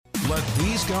Let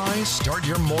these guys start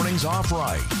your mornings off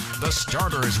right. The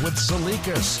starters with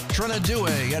Salikas, Trentadue,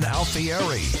 and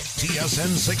Alfieri. TSN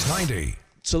 690.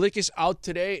 Salikas out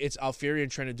today. It's Alfieri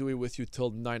and Trentadue with you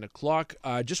till 9 o'clock.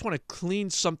 I just want to clean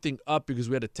something up because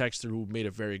we had a texter who made a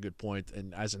very good point.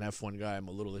 And as an F1 guy, I'm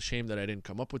a little ashamed that I didn't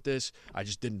come up with this. I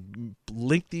just didn't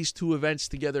link these two events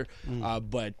together.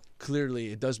 But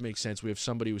clearly, it does make sense. We have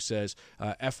somebody who says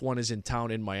F1 is in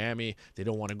town in Miami. They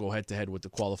don't want to go head-to-head with the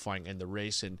qualifying and the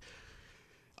race. And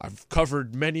I've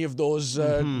covered many of those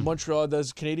Montreal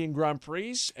Canadian Grand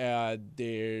Prix.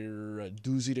 They're a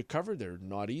doozy to cover. They're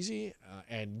not easy.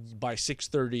 And by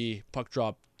 6:30 puck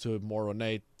drop tomorrow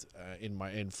night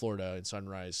in Florida in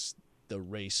Sunrise, the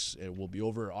race will be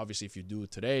over. Obviously, if you do it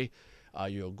today,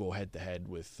 you'll go head-to-head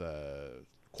with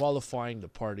qualifying, the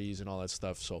parties, and all that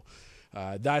stuff. So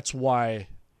that's why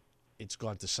it's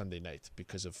gone to Sunday night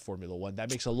because of Formula One.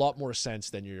 That makes a lot more sense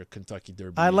than your Kentucky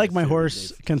Derby. I like my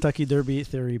horse Kentucky Derby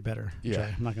theory better.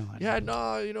 Yeah, I'm not gonna lie. Yeah,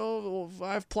 no,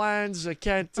 I have plans. I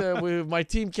can't. My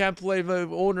team can't play. The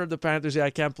owner of the Panthers, I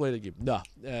can't play the game. No,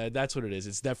 that's what it is.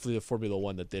 It's definitely the Formula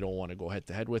One that they don't want to go head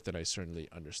to head with, and I certainly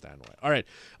understand why. All right,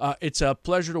 it's a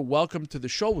pleasure to welcome to the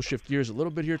show. We'll shift gears a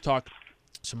little bit here. Talk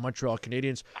some Montreal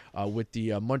Canadiens with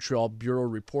the Montreal Bureau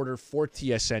reporter for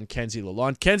TSN, Kenzie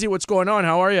Lalonde. Kenzie, what's going on?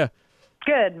 How are you?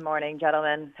 Good morning,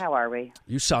 gentlemen. How are we?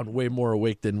 You sound way more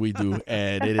awake than we do,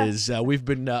 and it is. We've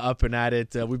been up and at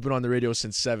it. We've been on the radio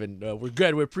since 7. We're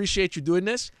good. We appreciate you doing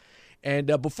this.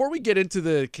 And before we get into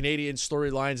the Canadian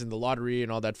storylines and the lottery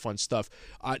and all that fun stuff,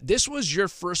 this was your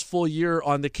first full year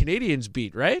on the Canadiens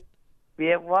beat, right?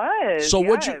 It was. So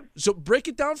So break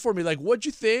it down for me. Like, what'd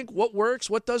you think? What works?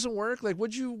 What doesn't work? Like,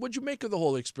 what'd you make of the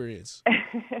whole experience?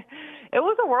 It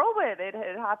was a whirlwind.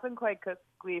 It happened quite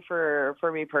quickly for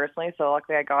me personally. So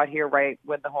luckily I got here right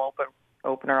when the whole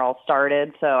opener all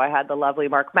started. So I had the lovely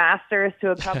Mark Masters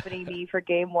to accompany me for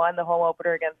game 1, the home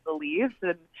opener against the Leafs.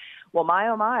 And well,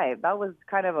 oh my, that was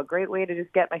kind of a great way to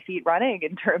just get my feet running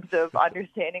in terms of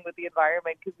understanding what the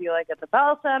environment could be like at the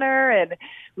Bell Center and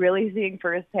really seeing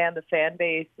firsthand the fan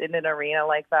base in an arena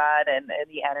like that and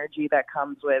the energy that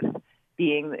comes with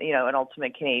being, an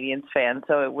ultimate Canadiens fan.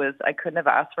 So I couldn't have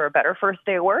asked for a better first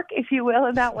day of work, if you will,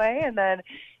 in that way. And then,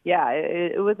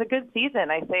 it was a good season.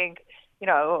 I think,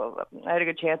 I had a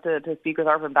good chance to speak with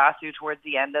Arvin Basu towards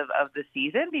the end of the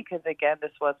season because, again,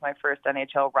 this was my first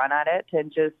NHL run at it.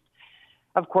 And just,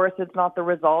 of course, it's not the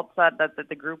results that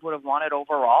the group would have wanted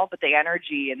overall, but the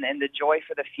energy and the joy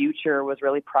for the future was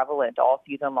really prevalent all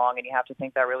season long. And you have to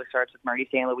think that really starts with Marty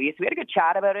St. Louis. We had a good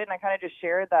chat about it, and I kind of just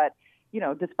shared that,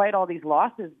 despite all these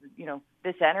losses,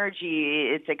 this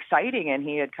energy, it's exciting. And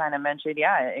he had kind of mentioned,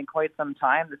 in quite some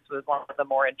time, this was one of the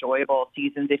more enjoyable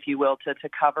seasons, if you will, to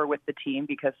cover with the team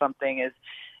because something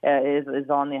is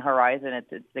on the horizon.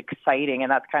 It's exciting.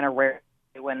 And that's kind of rare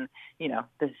when,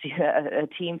 a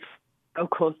team so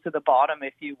close to the bottom,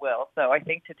 if you will. So I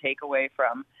think to take away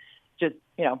from just,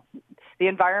 the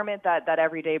environment that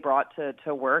every day brought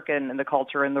to work and the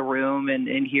culture in the room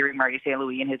and hearing Marty St.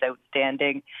 Louis and his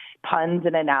outstanding puns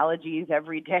and analogies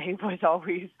every day was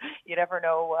always, you never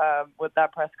know what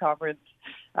that press conference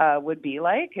would be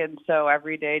like. And so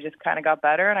every day just kind of got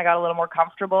better and I got a little more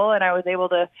comfortable and I was able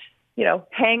to,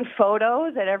 hang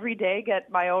photos and every day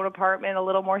get my own apartment a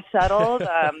little more settled,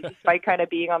 despite kind of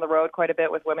being on the road quite a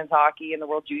bit with women's hockey and the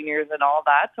World Juniors and all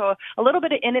that. So a little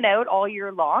bit of in and out all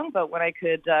year long, but when I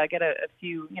could get a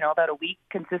few, about a week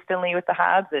consistently with the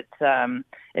Habs,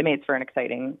 it made for an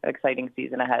exciting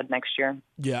season ahead next year.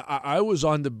 Yeah, I was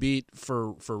on the beat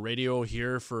for radio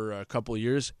here for a couple of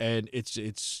years, and it's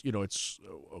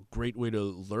a great way to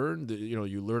learn.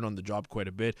 You learn on the job quite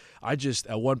a bit. I just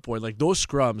at one point like those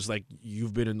scrums, like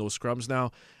you've been in those scrums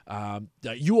now.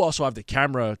 You also have the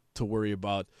camera to worry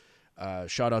about.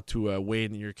 Shout out to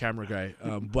Wayne, your camera guy.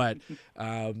 But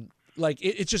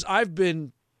it's just I've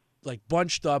been like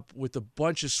bunched up with a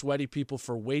bunch of sweaty people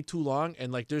for way too long,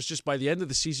 and like there's just by the end of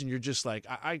the season you're just like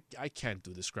I can't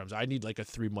do the scrums. I need like a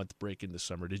 3-month break in the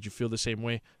summer. Did you feel the same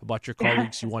way about your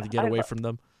colleagues? You want to get away from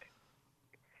them?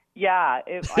 Yeah,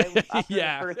 after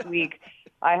the first week,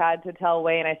 I had to tell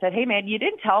Wayne, I said, hey, man, you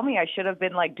didn't tell me I should have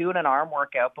been like doing an arm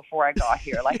workout before I got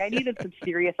here. Like I needed some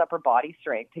serious upper body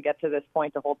strength to get to this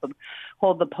point, to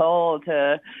hold the pole,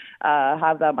 to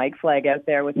have that mic flag out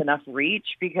there with enough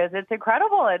reach because it's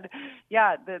incredible. And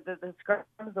yeah, the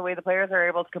scrums, the way the players are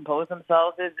able to compose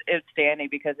themselves is outstanding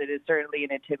because it is certainly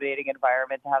an intimidating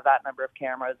environment to have that number of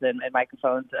cameras and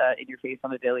microphones in your face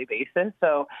on a daily basis.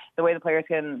 So the way the players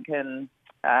can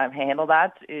handle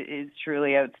that is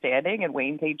truly outstanding. And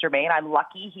Wayne St. Germain, I'm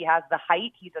lucky he has the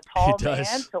height. He's a tall man,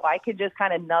 so I can just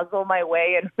kind of nuzzle my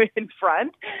way in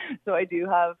front. So I do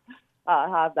have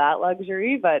that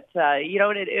luxury. But,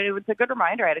 it was a good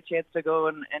reminder. I had a chance to go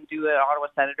and do an Ottawa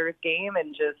Senators game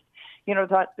and just,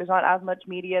 there's not as much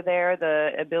media there.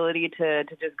 The ability to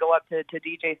just go up to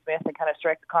DJ Smith and kind of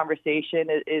strike the conversation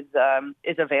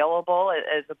is available,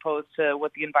 as opposed to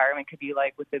what the environment could be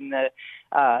like within the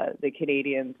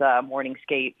Canadiens morning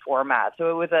skate format.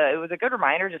 So it was a good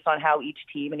reminder just on how each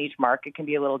team and each market can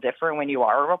be a little different when you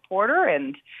are a reporter.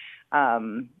 And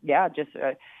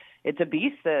it's a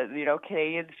beast that,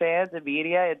 Canadian fans and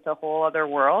media, it's a whole other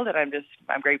world, and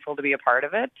I'm grateful to be a part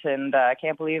of it. And I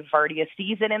can't believe already a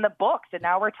season in the books, and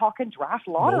now we're talking draft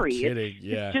lottery. No kidding,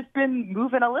 It's just been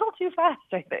moving a little too fast,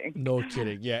 I think. No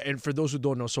kidding, yeah. And for those who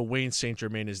don't know, so Wayne St.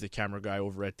 Germain is the camera guy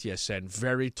over at TSN.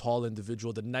 Very tall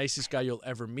individual, the nicest guy you'll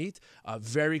ever meet.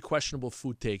 Very questionable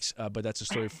food takes, but that's a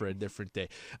story for a different day.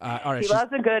 All right, he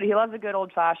loves a good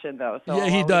old fashioned though. So yeah,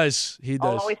 he does.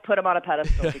 I'll always put him on a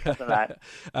pedestal because of that.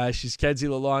 She's Kenzie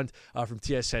Lalonde from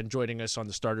TSN joining us on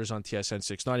the starters on TSN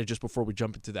 690. Just before we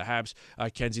jump into the Habs,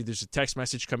 Kenzie, there's a text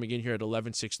message coming in here at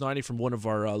 11690 from one of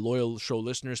our loyal show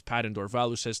listeners, Pat in Dorval,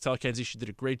 who says, tell Kenzie she did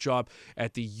a great job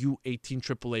at the U18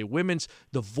 AAA Women's,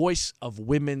 the voice of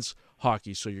women's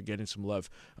hockey. So you're getting some love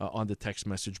on the text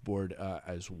message board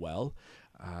as well.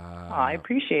 I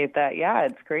appreciate that. Yeah,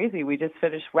 it's crazy. We just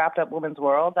wrapped up Women's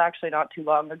World actually not too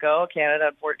long ago. Canada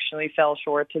unfortunately fell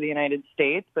short to the United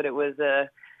States, but it was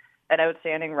an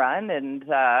outstanding run, and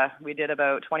we did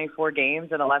about 24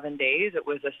 games in 11 days. It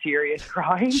was a serious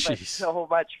grind, but so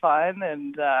much fun.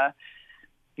 And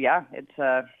it's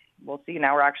we'll see.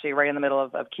 Now we're actually right in the middle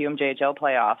of QMJHL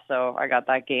playoffs, so I got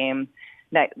that game.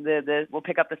 We'll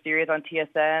pick up the series on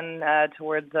TSN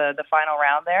towards the final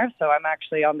round there. So I'm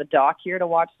actually on the dock here to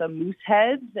watch some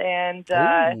Mooseheads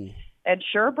and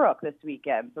Sherbrooke this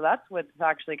weekend. So that's what's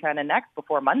actually kind of next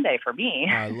before Monday for me.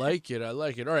 I like it. All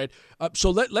right.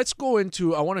 So let's go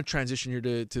into, I want to transition here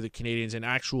to the Canadiens and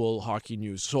actual hockey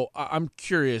news. So I'm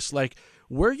curious,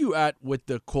 where are you at with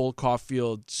the Cole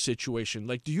Caufield situation?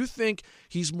 Do you think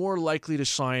he's more likely to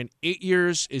sign 8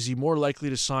 years? Is he more likely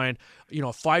to sign, a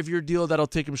 5-year deal that'll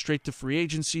take him straight to free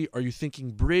agency? Are you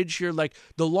thinking bridge here?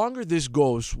 The longer this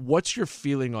goes, what's your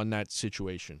feeling on that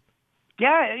situation?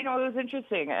 Yeah, it was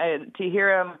interesting to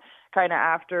hear him kind of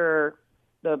after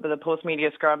the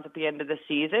post-media scrums at the end of the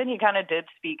season. He kind of did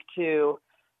speak to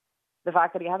the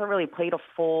fact that he hasn't really played a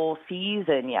full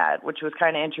season yet, which was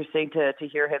kind of interesting to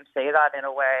hear him say that in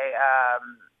a way.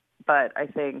 But I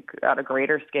think on a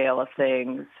greater scale of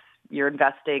things, you're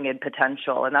investing in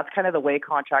potential, and that's kind of the way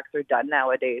contracts are done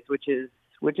nowadays, which is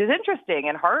interesting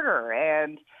and harder.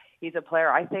 And he's a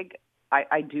player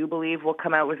I do believe will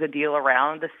come out with a deal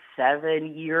around the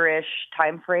 7-year-ish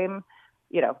time frame.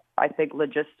 I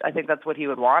think that's what he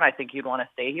would want. I think he'd want to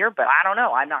stay here, but I don't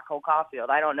know. I'm not Cole Caufield.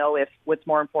 I don't know if what's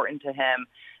more important to him,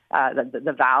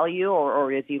 the value,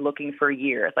 or is he looking for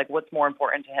years? What's more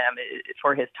important to him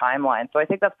for his timeline? So I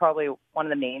think that's probably one of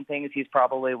the main things he's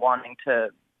probably wanting to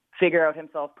figure out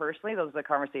himself personally. Those are the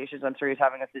conversations I'm sure he's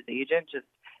having with his agent, just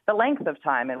the length of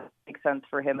time and what makes sense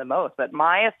for him the most. But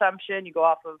my assumption, you go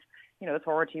off of, his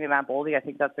former teammate Matt Boldy, I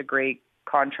think that's a great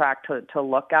contract to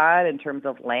look at in terms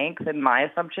of length. And my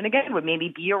assumption, again, would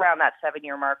maybe be around that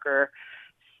 7-year marker,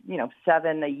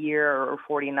 7 a year or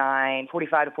 45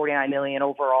 to 49 million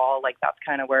overall. That's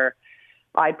kind of where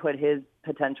I put his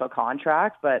potential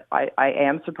contract. But I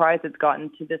am surprised it's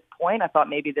gotten to this point. I thought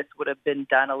maybe this would have been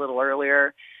done a little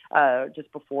earlier,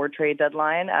 just before trade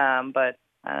deadline. But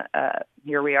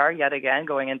here we are yet again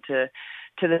going into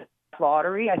the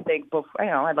lottery. I think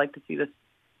I'd like to see this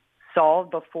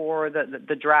solved before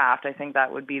the draft. I think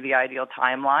that would be the ideal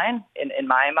timeline in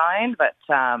my mind. But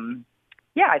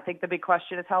I think the big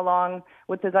question is how long,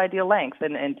 what's his ideal length?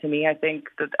 And to me, I think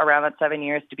that around that 7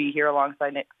 years to be here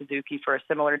alongside Nick Suzuki for a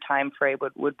similar time frame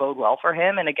would bode well for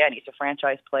him. And again, he's a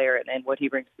franchise player and what he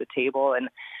brings to the table and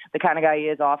the kind of guy he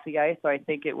is off the ice. So I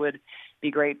think it would be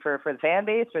great for the fan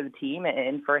base, for the team,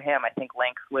 and for him. I think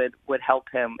length would help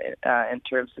him in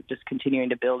terms of just continuing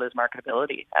to build his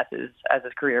marketability as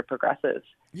his career progresses.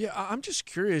 Yeah, I'm just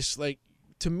curious,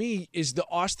 to me, is the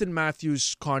Austin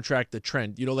Matthews contract the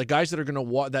trend? Guys that are going to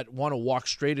want to walk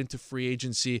straight into free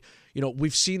agency,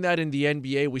 we've seen that in the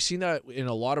NBA. We've seen that in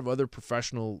a lot of other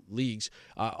professional leagues.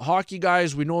 Hockey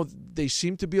guys, we know they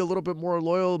seem to be a little bit more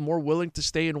loyal, more willing to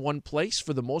stay in one place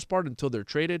for the most part until they're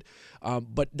traded.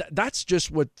 But that's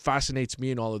just what fascinates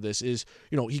me in all of this is,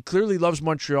 he clearly loves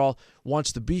Montreal,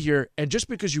 wants to be here. And just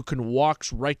because you can walk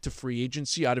right to free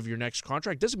agency out of your next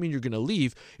contract doesn't mean you're going to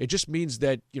leave. It just means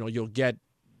that,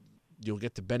 you'll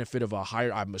get the benefit of a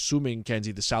higher, I'm assuming,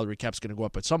 Kenzie, the salary cap's going to go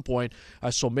up at some point.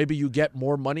 So maybe you get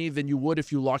more money than you would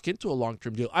if you lock into a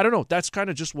long-term deal. I don't know. That's kind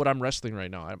of just what I'm wrestling right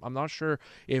now. I'm not sure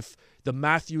if the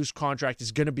Matthews contract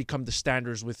is going to become the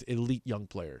standards with elite young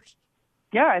players.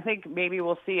 Yeah, I think maybe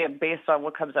we'll see it based on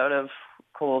what comes out of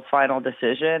Cole's final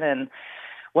decision and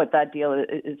what that deal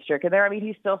is stricken there. I mean,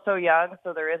 he's still so young,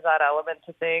 so there is that element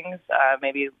to things.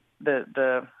 Maybe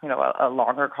a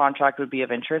longer contract would be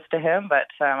of interest to him, but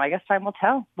I guess time will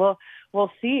tell.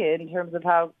 We'll see in terms of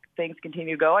how things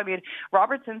continue to go. I mean,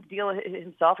 Robertson's deal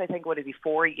himself, I think, what is he,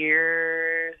 4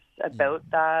 years? About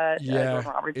that. Yeah,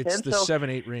 Robertson. It's the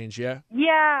 7-8 range. Yeah.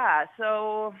 Yeah.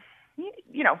 So,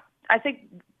 I think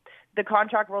the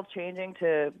contract world's changing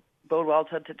to bode well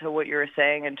to what you were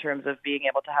saying in terms of being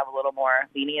able to have a little more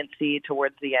leniency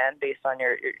towards the end based on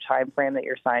your time frame that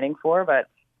you're signing for. But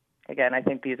again, I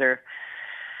think these are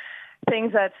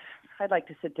things that I'd like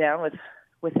to sit down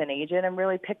with an agent and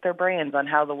really pick their brains on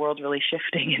how the world's really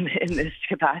shifting in this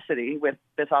capacity with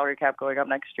the salary cap going up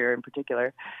next year in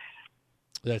particular.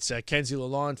 That's Kenzie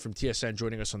Lalonde from TSN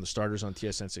joining us on the starters on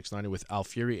TSN 690 with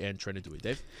Alfieri and Trentadue.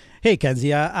 Dave? Hey,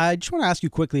 Kenzie. I just want to ask you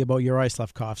quickly about Juraj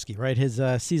Slafkovsky, right? His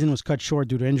season was cut short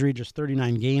due to injury, just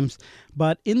 39 games.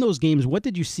 But in those games, what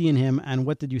did you see in him, and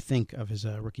what did you think of his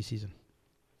rookie season?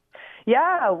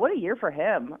 Yeah, what a year for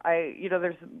him.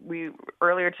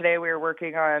 Earlier today we were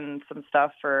working on some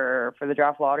stuff for the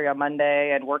draft lottery on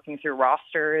Monday and working through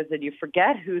rosters, and you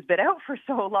forget who's been out for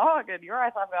so long. And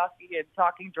Juraj Slafkovsky, and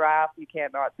talking draft, you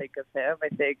can't not think of him. I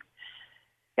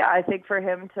think for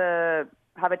him to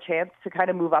have a chance to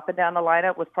kind of move up and down the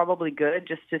lineup was probably good,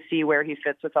 just to see where he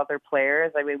fits with other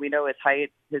players. I mean, we know his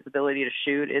height, his ability to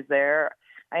shoot is there.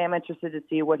 I am interested to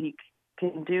see what he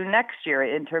can do next year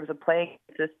in terms of playing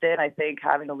consistent. I think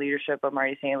having the leadership of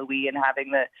Marty St. Louis and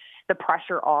having the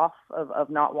pressure off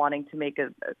of not wanting to make a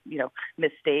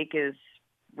mistake is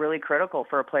really critical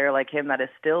for a player like him that is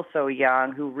still so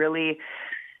young, who really,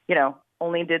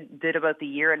 only did about the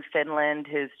year in Finland.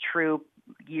 His true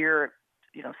year,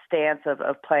 stance of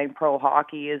playing pro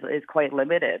hockey is quite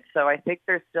limited. So I think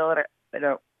there's still,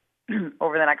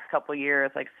 over the next couple of years,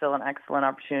 still an excellent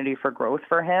opportunity for growth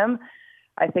for him.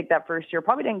 I think that first year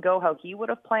probably didn't go how he would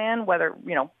have planned, whether,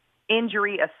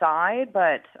 injury aside,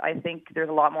 but I think there's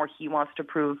a lot more he wants to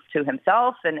prove to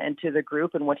himself and to the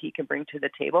group and what he can bring to the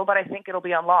table. But I think it'll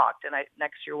be unlocked, and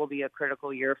next year will be a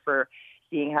critical year for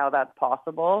seeing how that's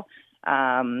possible. But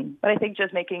I think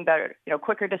just making better,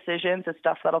 quicker decisions is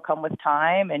stuff that'll come with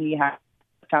time, and he has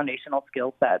a foundational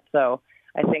skill set. So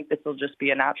I think this will just be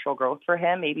a natural growth for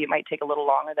him. Maybe it might take a little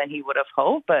longer than he would have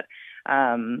hoped, but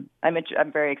I'm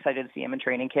very excited to see him in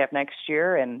training camp next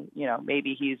year. And,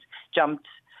 maybe he's jumped,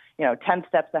 10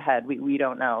 steps ahead. We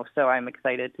don't know. So I'm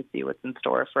excited to see what's in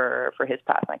store for his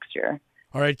path next year.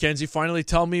 All right, Kenzie, finally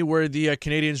tell me where the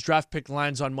Canadiens draft pick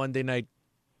lands on Monday night.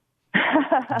 Do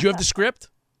you have the script?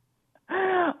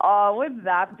 Oh, wouldn't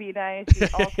that be nice? The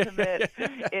ultimate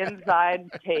inside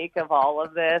take of all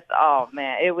of this. Oh,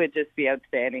 man, it would just be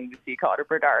outstanding to see Connor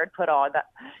Bedard put on that,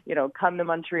 come to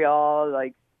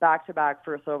Montreal, back-to-back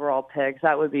first overall picks.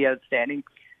 That would be outstanding.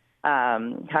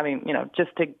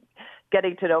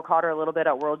 Getting to know Connor a little bit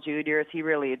at World Juniors, he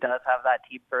really does have that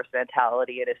team-first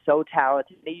mentality and is so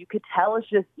talented. You could tell he's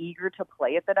just eager to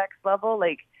play at the next level.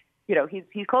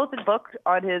 He's closed his book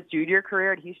on his junior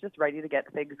career, and he's just ready to get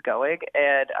things going.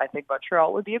 And I think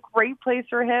Montreal would be a great place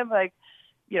for him. I'd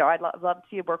love to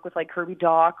see him work with Kirby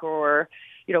Dach or,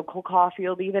 Cole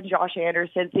Caufield, even Josh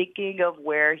Anderson. Thinking of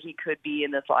where he could be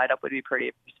in this lineup would be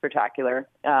pretty spectacular.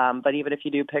 But even if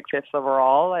you do pick 5th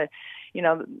overall,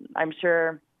 I'm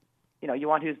sure you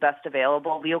want who's best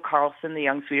available. Leo Carlson, the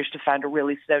young Swedish defender,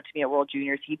 really stood out to me at World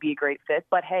Juniors. He'd be a great fit.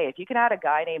 But, hey, if you can add a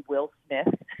guy named Will Smith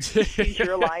to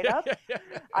your lineup,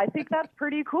 I think that's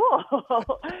pretty cool.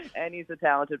 And he's a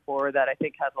talented forward that I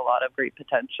think has a lot of great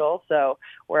potential. So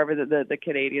wherever the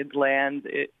Canadiens land,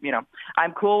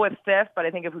 I'm cool with 5th, but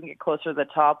I think if we can get closer to the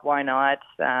top, why not?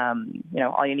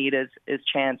 All you need is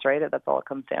chance, right? That's all it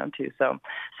comes down to. So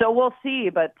we'll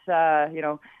see. But,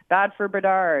 bad for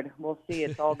Bedard. We'll see.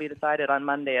 It's all be decided on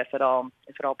Monday if it all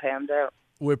pans out.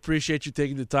 We appreciate you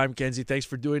taking the time, Kenzie. Thanks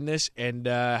for doing this, and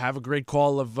have a great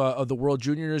call of the World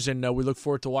Juniors, and we look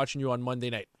forward to watching you on Monday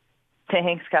night.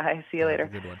 Thanks, guys. See you later.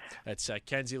 Good one. That's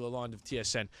Kenzie Lalonde of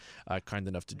TSN, kind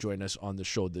enough to join us on the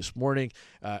show this morning.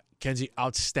 Kenzie,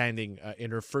 outstanding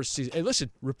in her first season. Hey,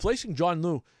 listen, replacing John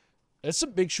Liu, that's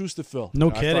some big shoes to fill. No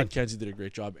kidding. I thought Kenzie did a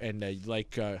great job. And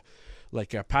like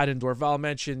Pat and Dorval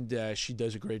mentioned, she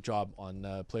does a great job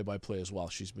on play-by-play as well.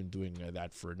 She's been doing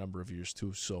that for a number of years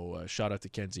too. So shout out to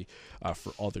Kenzie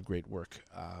for all the great work.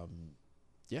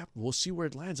 Yeah, we'll see where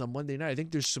it lands on Monday night. I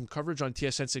think there's some coverage on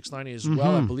TSN 690 as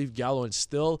well. I believe Gallo and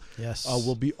Still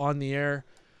will be on the air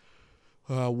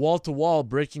wall to wall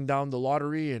breaking down the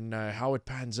lottery and how it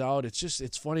pans out.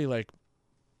 It's funny, like,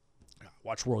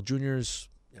 watch World Juniors,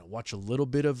 watch a little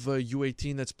bit of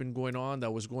U18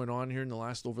 that was going on here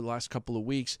over the last couple of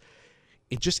weeks.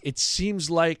 It seems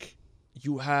like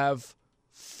you have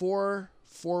 4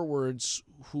 forwards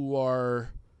who are,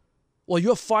 well, you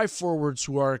have 5 forwards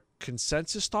who are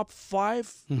consensus top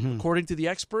 5 according to the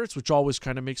experts, which always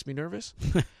kind of makes me nervous.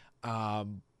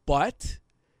 But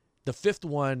the 5th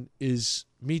one is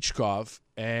Michkov,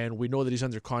 and we know that he's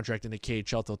under contract in the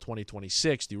KHL till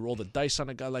 2026. Do you roll the dice on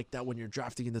a guy like that when you're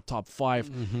drafting in the top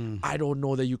 5? I don't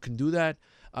know that you can do that.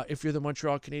 If you're the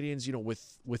Montreal Canadiens,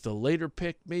 with a later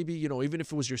pick, maybe, even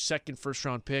if it was your second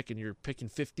first-round pick and you're picking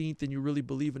 15th and you really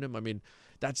believe in him, I mean,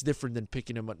 that's different than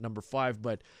picking him at number 5.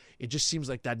 But it just seems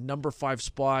like that number 5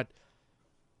 spot,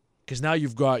 because now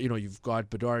you've got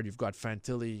Bedard, you've got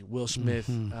Fantilli, Will Smith,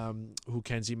 who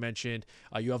Kenzie mentioned.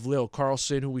 You have Leo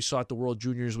Carlson, who we saw at the World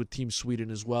Juniors with Team Sweden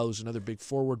as well, who's another big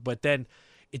forward. But then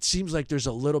it seems like there's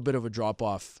a little bit of a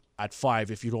drop-off at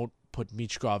 5 if you don't put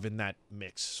Michkov in that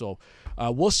mix. So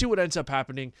we'll see what ends up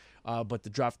happening. But the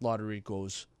draft lottery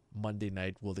goes Monday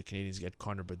night. Will the Canadiens get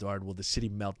Connor Bedard? Will the city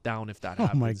melt down if that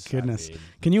happens? Oh, my goodness.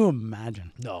 Can you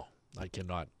imagine? No, I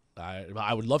cannot.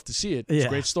 I would love to see it. It's a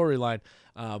great storyline,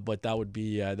 but that would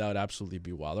absolutely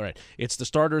be wild. All right, it's the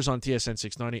starters on TSN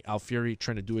 690. Alfieri,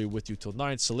 Trentadue with you till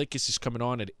 9. Salikis is coming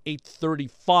on at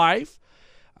 8:35.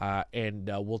 And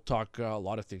we'll talk a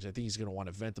lot of things. I think he's going to want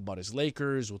to vent about his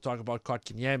Lakers. We'll talk about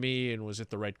Kotkaniemi and was it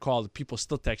the right call. The people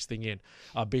still texting in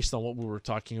based on what we were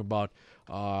talking about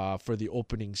for the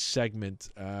opening segment.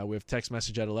 We have text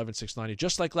message at 11690.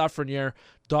 Just like Lafreniere,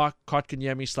 Doc,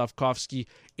 Kotkaniemi, Slafkovsky,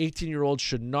 18-year-olds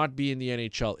should not be in the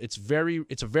NHL. It's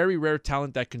a very rare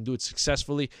talent that can do it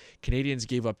successfully. Canadians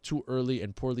gave up too early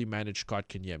and poorly managed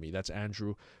Kotkaniemi. That's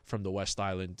Andrew from the West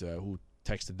Island who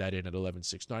texted that in at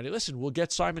 11690. Listen, we'll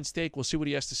get Simon's take. We'll see what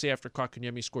he has to say after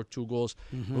Kotkaniemi scored 2 goals.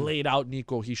 Laid out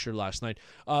Nico Hischier last night.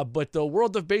 But the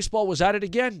world of baseball was at it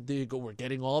again. We're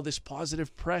getting all this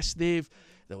positive press, Dave.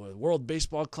 The World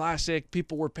Baseball Classic.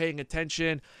 People were paying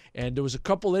attention. And there was a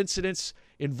couple incidents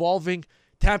involving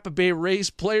Tampa Bay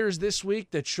Rays players this week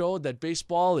that showed that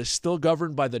baseball is still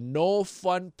governed by the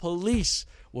no-fun police.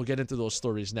 We'll get into those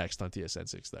stories next on TSN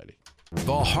 690.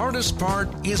 The hardest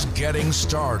part is getting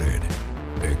started.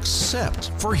 Except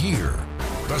for here.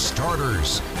 The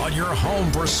Starters on your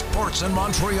home for sports in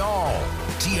Montreal.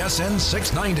 TSN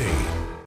 690.